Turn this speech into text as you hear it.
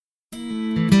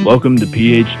Welcome to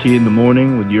PHT in the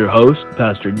Morning with your host,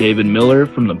 Pastor David Miller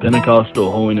from the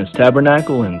Pentecostal Holiness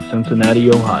Tabernacle in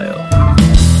Cincinnati, Ohio.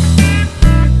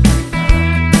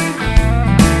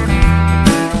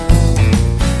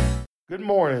 Good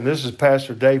morning. This is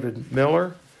Pastor David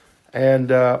Miller.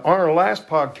 And on our last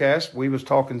podcast, we was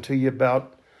talking to you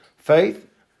about faith.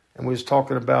 And we was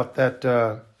talking about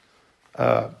that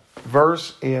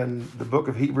verse in the book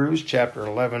of Hebrews, chapter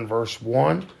 11, verse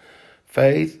 1.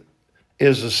 Faith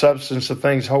is the substance of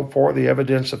things hoped for, the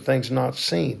evidence of things not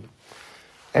seen.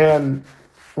 And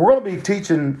we're going to be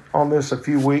teaching on this a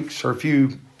few weeks, or a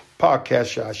few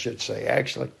podcasts, I should say,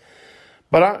 actually.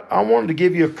 But I wanted to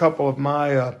give you a couple of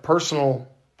my personal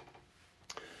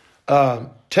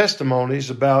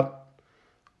testimonies about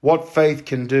what faith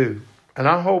can do. And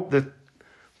I hope that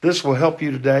this will help you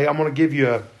today. I'm going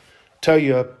to tell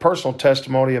you a personal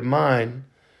testimony of mine.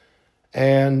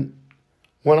 And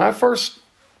when I first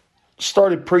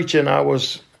started preaching, I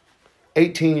was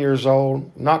 18 years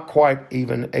old, not quite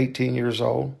even 18 years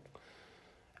old.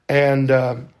 And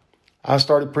I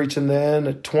started preaching then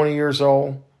at 20 years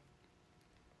old.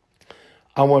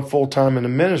 I went full-time in the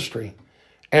ministry.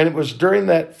 And it was during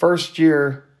that first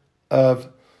year of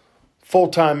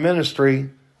full-time ministry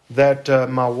that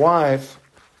my wife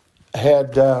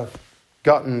had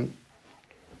gotten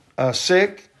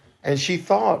sick, and she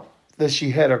thought that she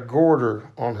had a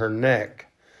goiter on her neck.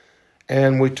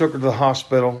 And we took her to the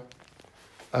hospital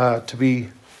to be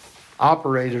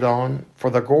operated on for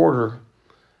the goiter.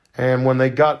 And when they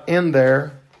got in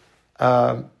there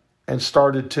and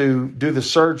started to do the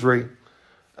surgery,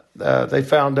 they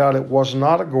found out it was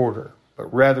not a goiter,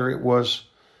 but rather it was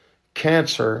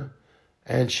cancer.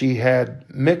 And she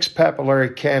had mixed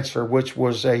papillary cancer, which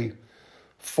was a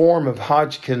form of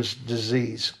Hodgkin's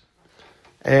disease.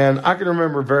 And I can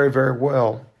remember very, very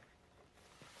well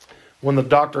when the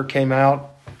doctor came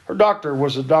out. Her doctor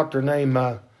was a doctor named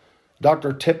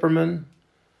Dr. Tipperman,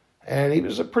 and he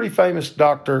was a pretty famous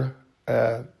doctor.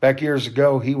 Back years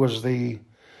ago, he was the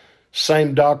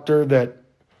same doctor that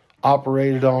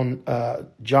operated on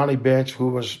Johnny Bench, who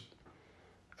was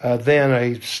then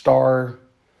a star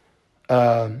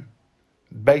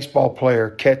baseball player,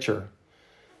 catcher.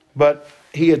 But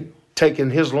he had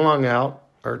taken his lung out,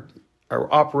 or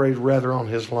operated rather on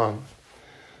his lung.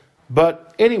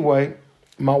 But anyway,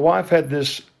 my wife had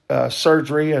this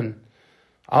surgery, and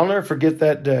I'll never forget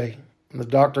that day. The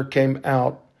doctor came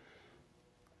out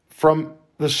from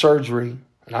the surgery,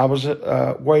 and I was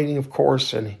waiting, of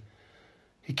course, and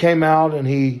he came out, and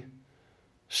he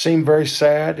seemed very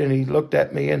sad, and he looked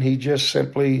at me, and he just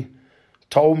simply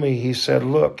told me, he said,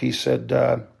 look, he said,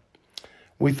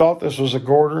 we thought this was a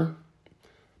goiter,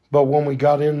 but when we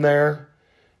got in there,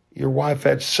 your wife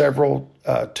had several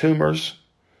tumors.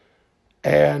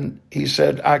 And he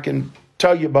said, I can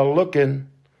tell you by looking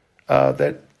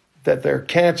that they're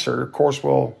cancer. Of course,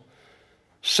 we'll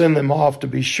send them off to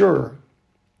be sure.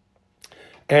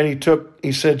 And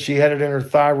he said she had it in her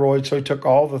thyroid, so he took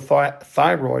all the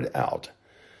thyroid out.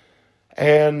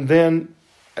 And then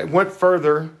it went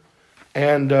further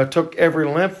and took every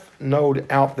lymph node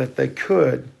out that they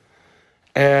could.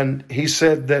 And he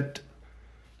said that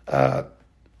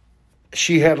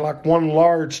she had like one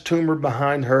large tumor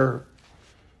behind her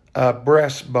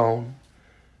breastbone,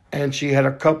 and she had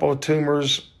a couple of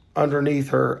tumors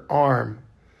underneath her arm,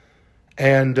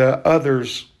 and other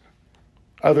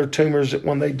tumors that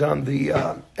when they done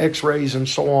the x-rays and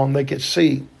so on, they could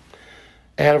see.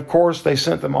 And of course, they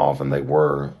sent them off, and they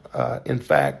were, in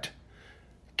fact,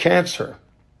 cancer.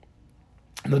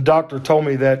 And the doctor told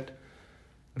me that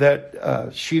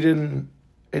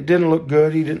it didn't look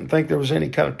good. He didn't think there was any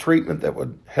kind of treatment that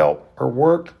would help her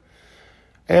work.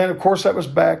 And of course, that was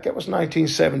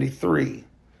 1973,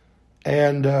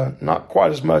 and not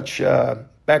quite as much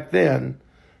back then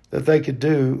that they could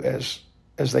do as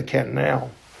they can now.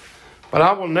 But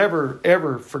I will never,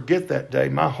 ever forget that day.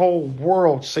 My whole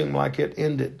world seemed like it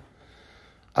ended.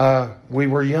 We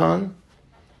were young,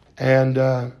 and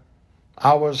I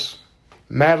was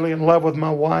madly in love with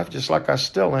my wife, just like I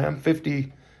still am.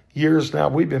 50 years now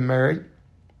we've been married.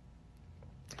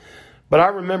 But I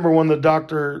remember when the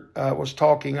doctor was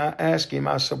talking, I asked him,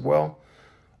 I said, well,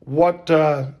 what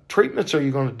treatments are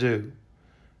you going to do?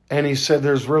 And he said,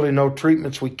 there's really no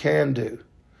treatments we can do.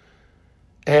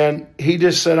 And he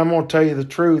just said, I'm going to tell you the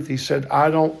truth. He said, I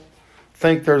don't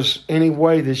think there's any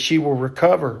way that she will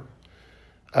recover.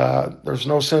 There's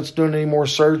no sense doing any more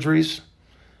surgeries.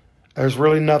 There's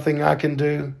really nothing I can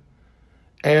do.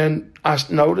 And I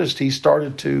noticed he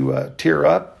started to tear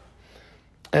up.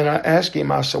 And I asked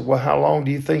him, I said, well, how long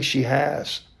do you think she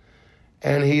has?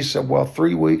 And he said, well,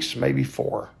 3 weeks, maybe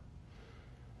 4.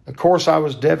 Of course, I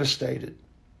was devastated.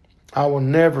 I will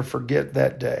never forget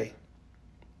that day.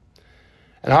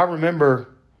 And I remember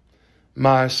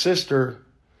my sister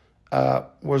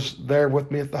was there with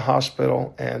me at the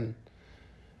hospital, and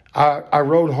I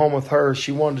rode home with her.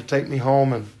 She wanted to take me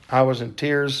home, and I was in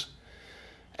tears.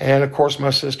 And, of course,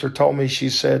 my sister told me, she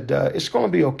said, it's going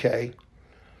to be okay,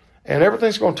 and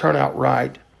everything's going to turn out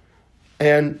right.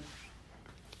 And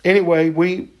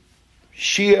anyway,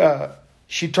 she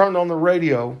turned on the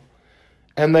radio,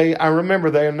 and I remember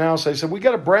they announced, they said, we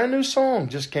got a brand new song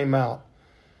just came out.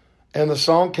 And the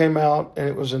song came out, and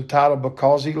it was entitled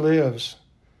Because He Lives.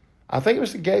 I think it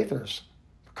was the Gaithers,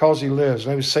 Because He Lives.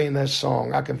 And they were singing that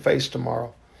song, I Can Face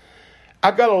Tomorrow.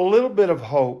 I got a little bit of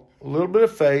hope, a little bit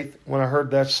of faith when I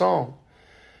heard that song.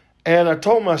 And I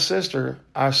told my sister,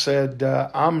 I said,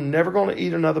 I'm never going to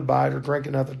eat another bite or drink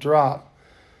another drop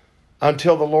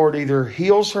until the Lord either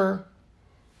heals her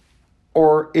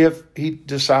or if He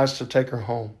decides to take her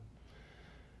home.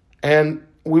 And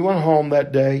we went home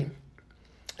that day.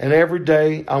 And every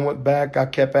day I went back, I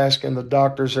kept asking the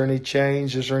doctor, is there any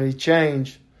change? Is there any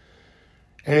change?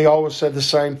 And he always said the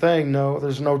same thing. No,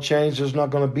 there's no change. There's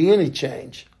not going to be any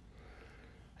change.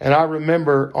 And I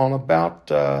remember on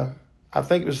about, I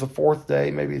think it was the fourth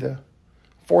day, maybe the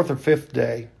fourth or fifth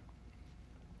day,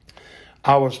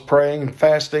 I was praying and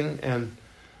fasting, and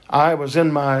I was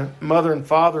in my mother and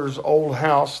father's old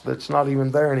house that's not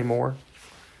even there anymore.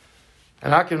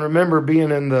 And I can remember being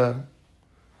in the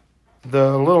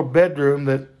little bedroom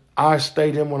that I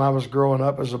stayed in when I was growing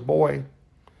up as a boy.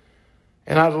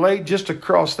 And I laid just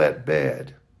across that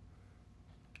bed.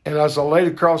 And as I laid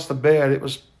across the bed, it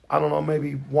was, I don't know,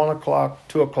 maybe 1 o'clock,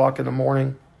 2 o'clock in the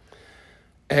morning.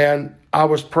 And I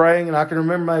was praying, and I can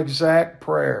remember my exact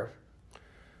prayer.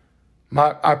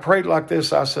 I prayed like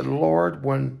this. I said, Lord,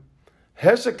 when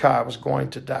Hezekiah was going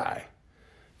to die,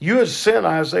 you had sent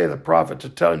Isaiah the prophet to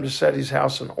tell him to set his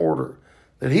house in order,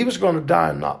 that he was going to die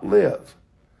and not live.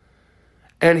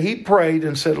 And he prayed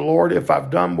and said, Lord, if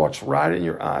I've done what's right in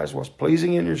your eyes, what's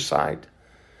pleasing in your sight.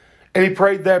 And he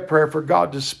prayed that prayer for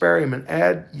God to spare him and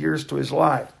add years to his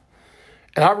life.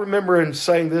 And I remember in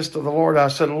saying this to the Lord, I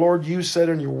said, Lord, you said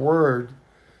in your word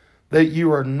that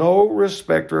you are no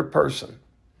respecter of person.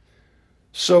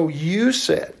 So you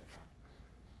said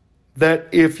that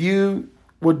if you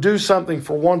would do something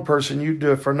for one person, you'd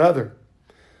do it for another.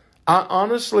 I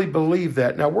honestly believe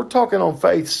that. Now, we're talking on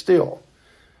faith still.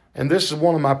 And this is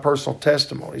one of my personal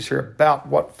testimonies here about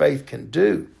what faith can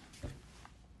do.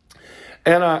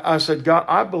 And I said, God,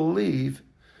 I believe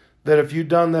that if you've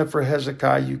done that for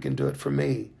Hezekiah, you can do it for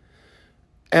me.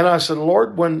 And I said,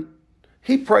 Lord, when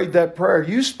he prayed that prayer,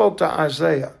 you spoke to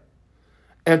Isaiah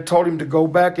and told him to go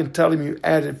back and tell him you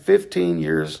added 15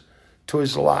 years to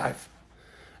his life.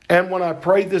 And when I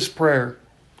prayed this prayer,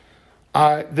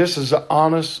 this is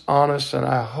honest, and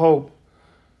I hope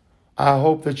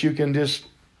that you can just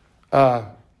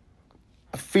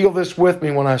feel this with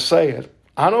me when I say it.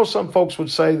 I know some folks would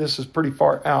say this is pretty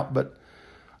far out, but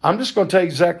I'm just going to tell you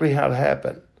exactly how it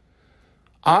happened.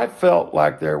 I felt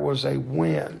like there was a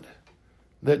wind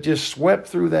that just swept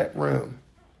through that room.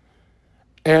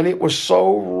 And it was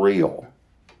so real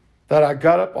that I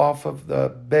got up off of the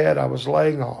bed I was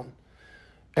laying on.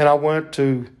 And I went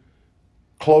to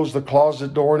close the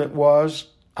closet door, and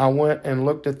I went and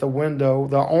looked at the window,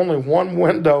 the only one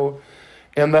window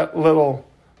in that little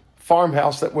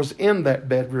farmhouse that was in that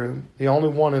bedroom, the only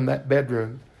one in that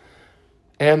bedroom.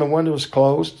 And the window was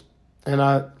closed, and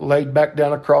I laid back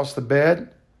down across the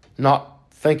bed, not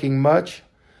thinking much,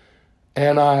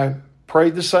 and I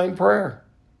prayed the same prayer.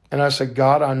 And I said,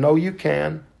 God, I know you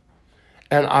can,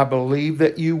 and I believe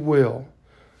that you will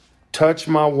touch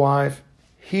my wife,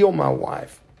 heal my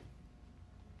wife.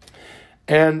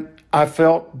 And I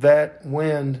felt that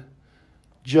wind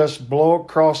just blow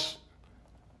across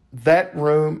that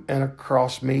room and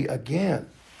across me again.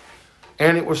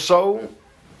 And it was so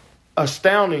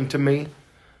astounding to me.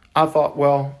 I thought,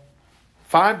 well,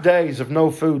 5 days of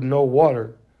no food and no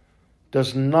water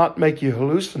does not make you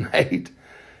hallucinate.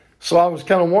 So I was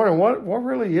kind of wondering, what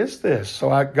really is this? So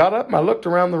I got up and I looked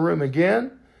around the room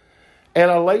again,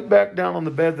 and I laid back down on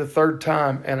the bed the third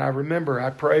time. And I remember I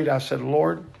prayed, I said,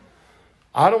 Lord,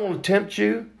 I don't want to tempt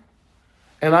you,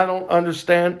 and I don't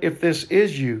understand if this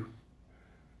is you.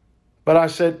 But I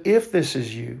said, if this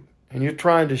is you, and you're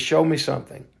trying to show me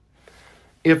something,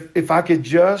 if I could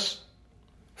just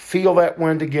feel that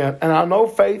wind again. And I know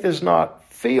faith is not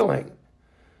feeling,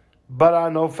 but I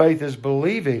know faith is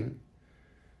believing.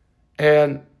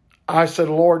 And I said,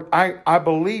 Lord, I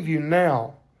believe you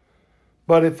now,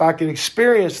 but if I can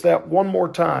experience that one more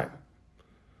time,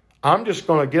 I'm just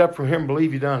going to get up from here and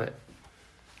believe you done it.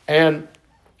 And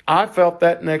I felt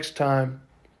that next time.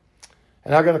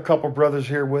 And I got a couple brothers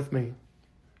here with me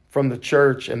from the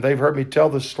church, and they've heard me tell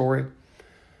this story.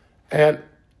 And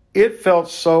it felt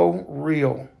so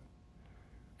real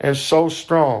and so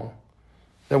strong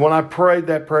that when I prayed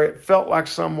that prayer, it felt like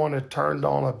someone had turned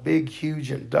on a big, huge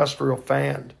industrial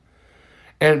fan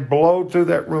and blowed through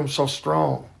that room so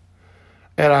strong.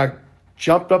 And I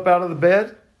jumped up out of the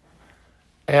bed,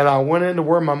 and I went into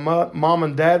where my mom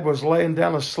and dad was laying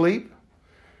down asleep.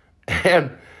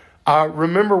 And I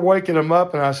remember waking them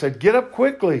up, and I said, "Get up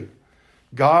quickly.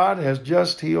 God has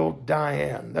just healed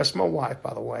Diane." That's my wife,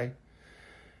 by the way.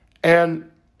 And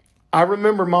I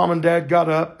remember mom and dad got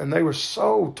up, and they were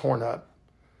so torn up.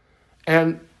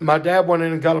 And my dad went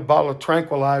in and got a bottle of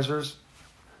tranquilizers.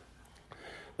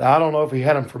 Now, I don't know if he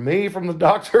had them for me from the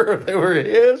doctor or if they were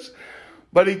his,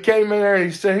 but he came in there and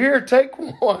he said, "Here, take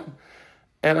one."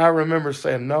 And I remember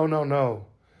saying, No.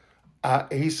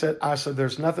 I said,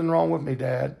 "There's nothing wrong with me,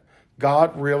 Dad.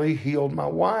 God really healed my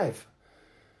wife."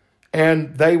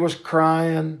 And they was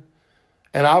crying,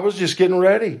 and I was just getting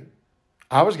ready.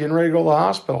 I was getting ready to go to the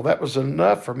hospital. That was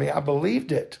enough for me. I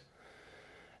believed it.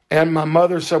 And my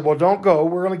mother said, "Well, don't go.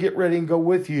 We're going to get ready and go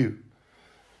with you."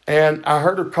 And I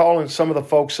heard her calling some of the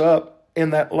folks up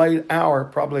in that late hour,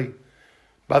 probably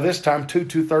by this time,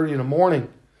 2:30 in the morning,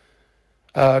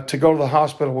 to go to the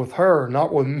hospital with her,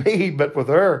 not with me, but with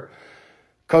her.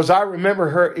 Because I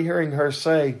remember hearing her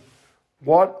say,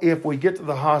 "What if we get to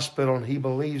the hospital and he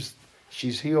believes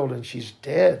she's healed and she's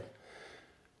dead?"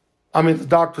 I mean, the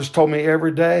doctors told me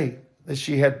every day that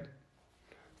she had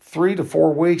 3 to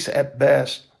 4 weeks at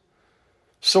best.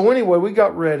 So anyway, we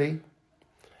got ready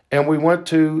and we went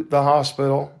to the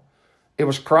hospital. It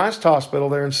was Christ Hospital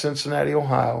there in Cincinnati,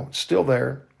 Ohio. It's still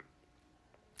there.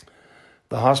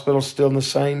 The hospital's still in the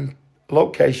same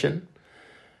location.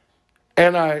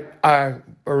 And I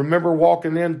remember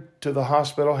walking into the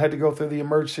hospital, had to go through the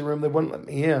emergency room. They wouldn't let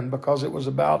me in because it was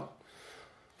about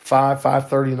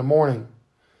 5:30 in the morning.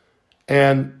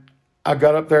 And I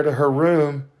got up there to her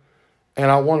room,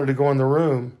 and I wanted to go in the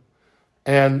room.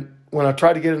 And when I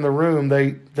tried to get in the room,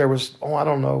 there was,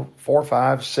 4,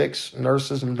 5, 6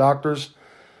 nurses and doctors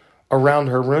around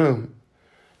her room.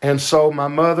 And so my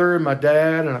mother and my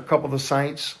dad and a couple of the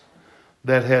saints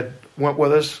that had went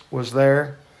with us was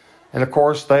there. And of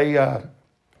course, they got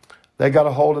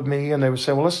a hold of me, and they would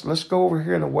say, "Well, let's go over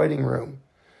here in the waiting room."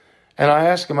 And I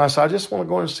asked them, I said, "I just want to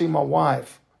go in and see my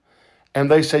wife." And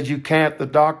they said, "You can't. The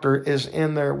doctor is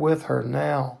in there with her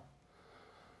now."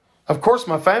 Of course,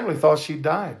 my family thought she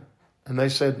died. And they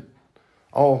said,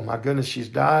 "Oh, my goodness, she's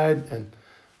died." And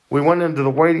we went into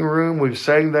the waiting room. We were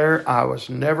sitting there. I was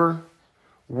never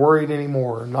worried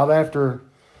anymore. Not after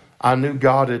I knew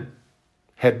God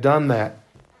had done that.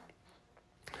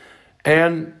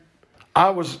 And I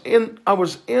was in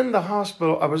the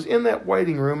hospital. I was in that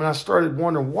waiting room, and I started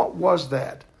wondering, what was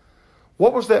that?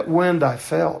 What was that wind I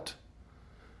felt?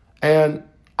 And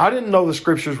I didn't know the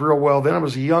scriptures real well then. I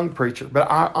was a young preacher, but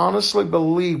I honestly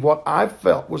believe what I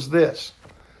felt was this.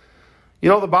 You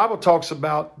know, the Bible talks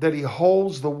about that he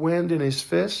holds the wind in his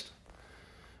fist.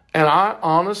 And I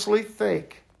honestly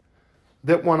think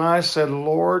that when I said,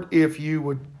 "Lord, if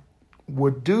you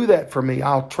would do that for me,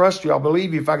 I'll trust you, I'll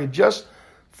believe you," if I could just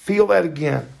feel that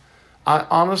again, I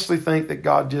honestly think that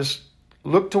God just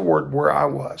looked toward where I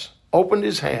was, opened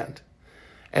his hand,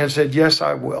 and said, "Yes,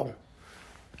 I will."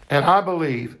 And I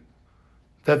believe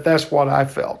that that's what I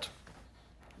felt.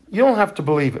 You don't have to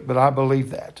believe it, but I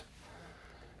believe that.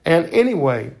 And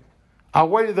anyway, I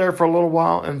waited there for a little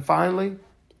while, and finally,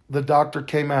 the doctor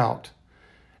came out.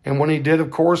 And when he did,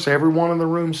 of course, everyone in the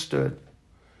room stood.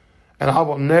 And I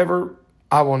will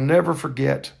never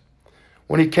forget.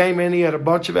 When he came in, he had a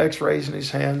bunch of x-rays in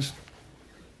his hands.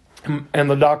 And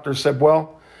the doctor said,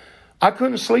 "Well, I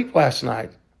couldn't sleep last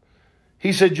night."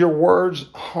 He said, "Your words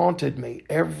haunted me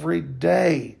every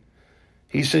day."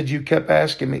 He said, "You kept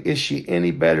asking me, is she any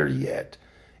better yet?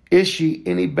 Is she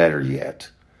any better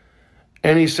yet?"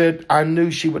 And he said, "I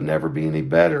knew she would never be any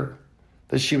better,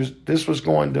 that this was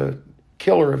going to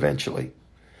kill her eventually."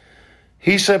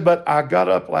 He said, "But I got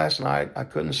up last night. I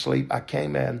couldn't sleep. I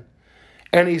came in."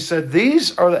 And he said,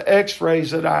 "These are the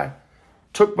x-rays that I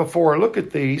took before. Look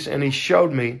at these." And he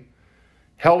showed me,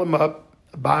 held them up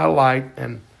by a light,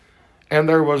 and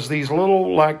there was these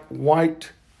little like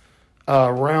white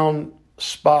round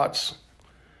spots.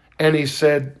 And he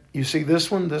said, "You see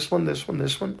this one, this one, this one,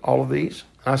 this one, all of these?"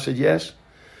 And I said, "Yes."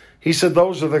 He said,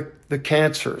 "Those are the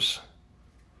cancers."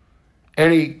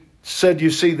 And he said, "You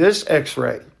see this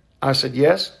x-ray?" I said,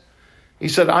 "Yes." He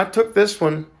said, "I took this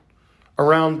one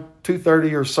around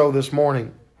 2:30 or so this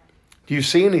morning. do you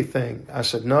see anything? I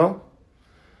said, no.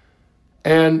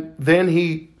 And then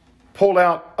he pulled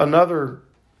out another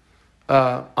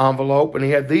envelope, and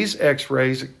he had these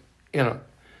x-rays in it.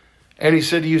 And he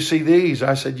said, do you see these?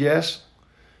 I said, yes.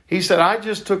 He said, I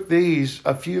just took these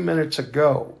a few minutes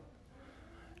ago.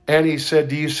 And he said,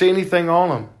 do you see anything on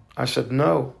them? I said,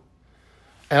 no.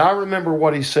 And I remember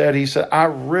what he said. He said, I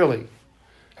really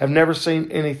have never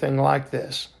seen anything like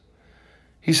this.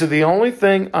 He said, the only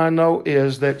thing I know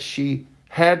is that she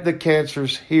had the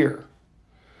cancers here.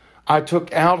 I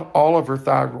took out all of her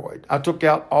thyroid. I took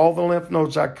out all the lymph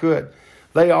nodes I could.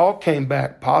 They all came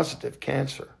back positive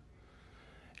cancer.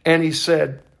 And he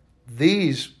said,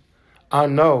 these I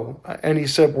know. And he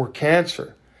said, were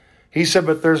cancer. He said,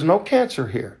 but there's no cancer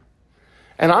here.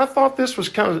 And I thought this was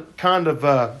kind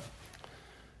of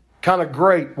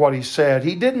great what he said.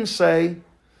 He didn't say,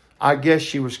 I guess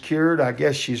she was cured. I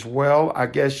guess she's well. I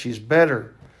guess she's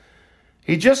better.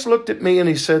 He just looked at me and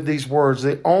he said these words,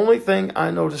 the only thing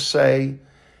I know to say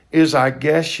is I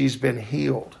guess she's been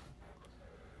healed.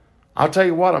 I'll tell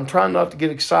you what, I'm trying not to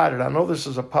get excited. I know this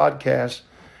is a podcast,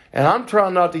 and I'm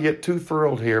trying not to get too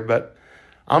thrilled here, but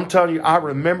I'm telling you, I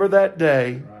remember that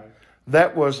day. Right.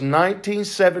 That was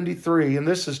 1973, and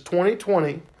this is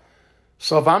 2020.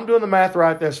 So if I'm doing the math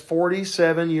right, that's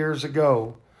 47 years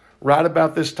ago, right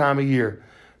about this time of year.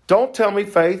 Don't tell me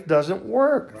faith doesn't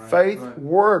work. Right, faith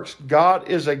works. God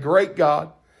is a great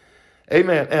God.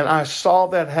 Amen. And I saw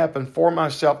that happen for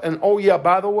myself. And oh yeah,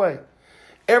 by the way,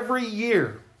 every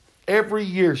year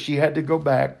she had to go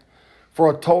back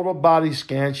for a total body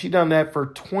scan. She done that for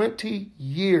 20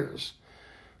 years.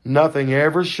 Nothing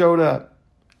ever showed up.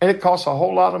 And it costs a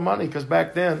whole lot of money because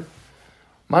back then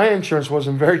my insurance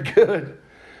wasn't very good.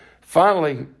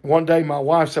 Finally, one day my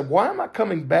wife said, why am I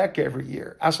coming back every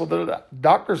year? I said, the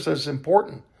doctor says it's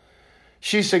important.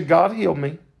 She said, God healed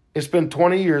me. It's been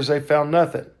 20 years. They found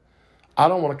nothing. I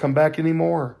don't want to come back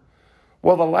anymore.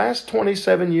 Well, the last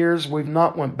 27 years, we've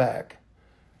not went back.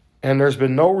 And there's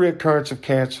been no reoccurrence of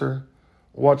cancer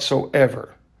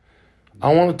whatsoever.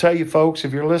 I want to tell you, folks,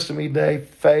 if you're listening to me today,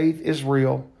 faith is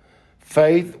real.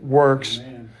 Faith works.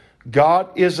 Amen. God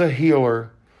is a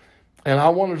healer. And I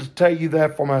wanted to tell you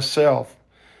that for myself.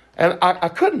 And I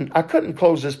couldn't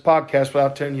close this podcast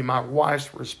without telling you my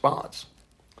wife's response.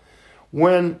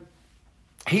 When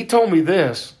he told me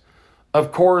this,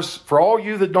 of course, for all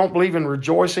you that don't believe in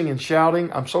rejoicing and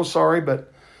shouting, I'm so sorry,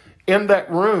 but in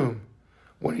that room,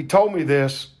 when he told me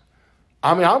this,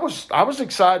 I mean, I was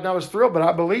excited and I was thrilled, but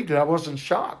I believed it. I wasn't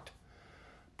shocked.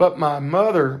 But my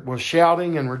mother was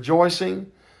shouting and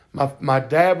rejoicing. My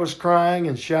dad was crying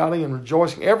and shouting and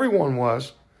rejoicing. Everyone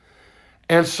was.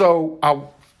 And so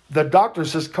the doctor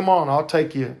says, come on, I'll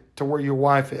take you to where your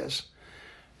wife is.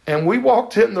 And we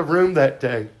walked in the room that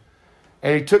day.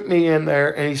 And he took me in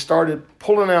there and he started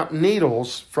pulling out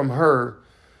needles from her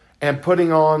and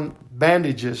putting on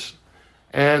bandages.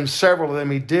 And several of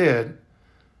them he did.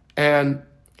 And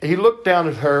he looked down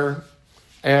at her,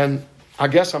 and I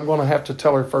guess I'm going to have to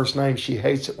tell her first name. She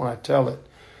hates it when I tell it.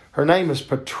 Her name is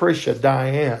Patricia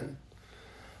Diane.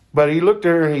 But he looked at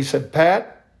her and he said,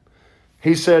 Pat,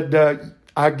 he said,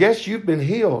 I guess you've been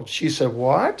healed. She said,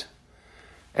 what?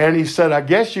 And he said, I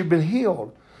guess you've been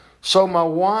healed. So my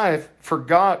wife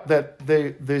forgot that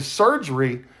the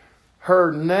surgery,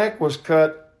 her neck was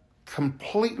cut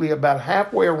completely about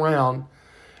halfway around,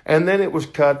 and then it was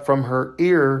cut from her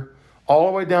ear all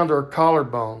the way down to her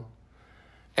collarbone.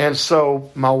 And so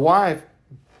my wife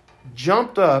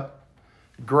jumped up,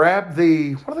 grabbed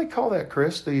the, what do they call that,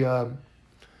 Chris? Well,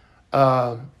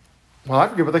 I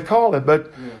forget what they call it,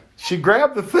 but she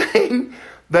grabbed the thing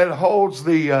that holds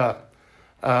the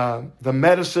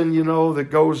medicine, that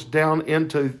goes down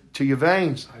into your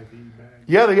veins. IV bag.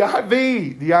 Yeah, the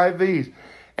IVs.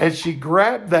 And she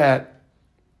grabbed that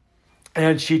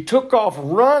and she took off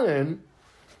running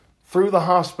through the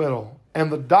hospital. And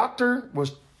the doctor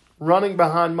was running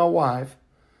behind my wife.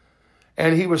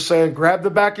 And he was saying, grab the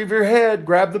back of your head,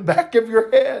 grab the back of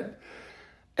your head.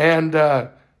 And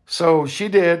so she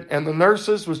did. And the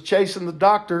nurses was chasing the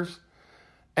doctors.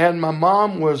 And my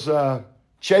mom was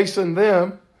chasing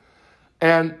them.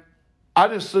 And I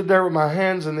just stood there with my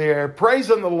hands in the air,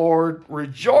 praising the Lord,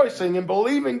 rejoicing and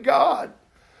believing God.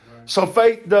 Right. So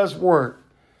faith does work.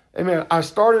 Amen. I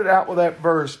started out with that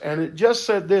verse, and it just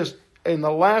said this in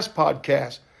the last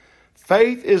podcast.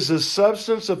 Faith is the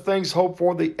substance of things hoped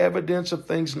for, the evidence of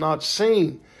things not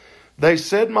seen. They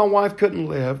said my wife couldn't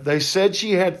live. They said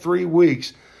she had 3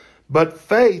 weeks. But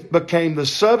faith became the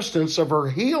substance of her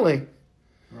healing.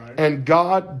 Right. And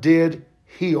God did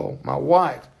heal my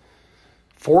wife.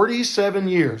 47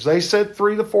 years. They said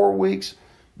 3 to 4 weeks.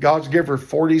 God's given her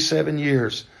 47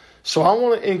 years. So I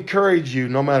want to encourage you,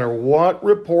 no matter what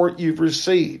report you've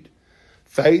received,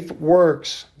 faith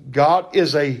works. God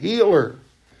is a healer.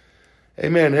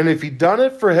 Amen. And if he done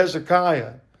it for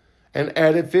Hezekiah and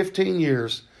added 15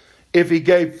 years, if he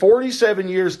gave 47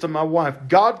 years to my wife,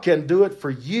 God can do it for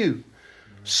you.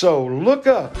 So look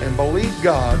up and believe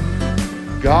God.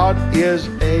 God is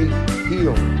a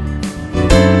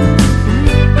healer.